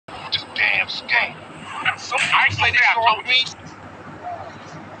Skate. So I play this on me.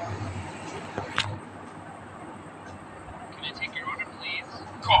 Can I take your order, please?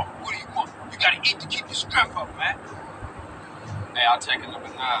 Carl, what do you want? You gotta eat to keep your strength up, man. Hey, I'll take a number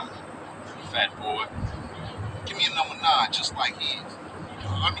 9. Fat boy. Give me a number 9, just like his.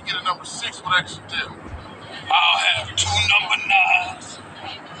 Let me get a number 6 with extra dip. I'll have 2 number 9s,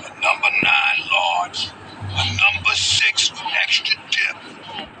 a number 9 large, a number 6 with extra dip,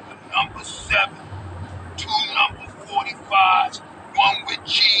 a number 7, 2 number 45s, 1 with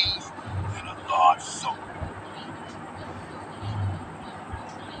cheese, and a large soda.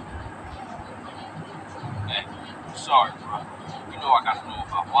 Hey, sorry, bro. You know I gotta know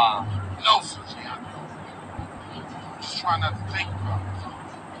about wine. No, Susie, I know. I'm just trying not to think about it.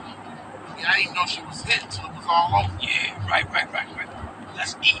 I didn't even know she was hit until it was all over. Yeah, right.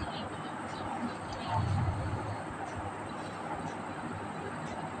 Let's eat.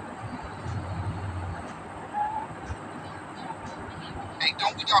 Hey,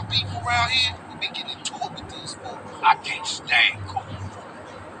 don't we got beef around here? We been getting into it with these folks. I can't stand cold.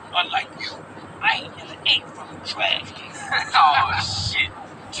 Unlike you, I ain't never ate from a trash can. Oh, shit.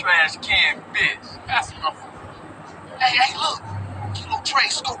 Trash can bitch. That's enough. Hey, look. Kilo Trey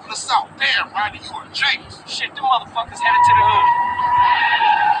scoping us out. Damn, Ryder, you are James. Shit, them motherfuckers headed to the hood.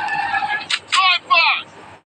 High five!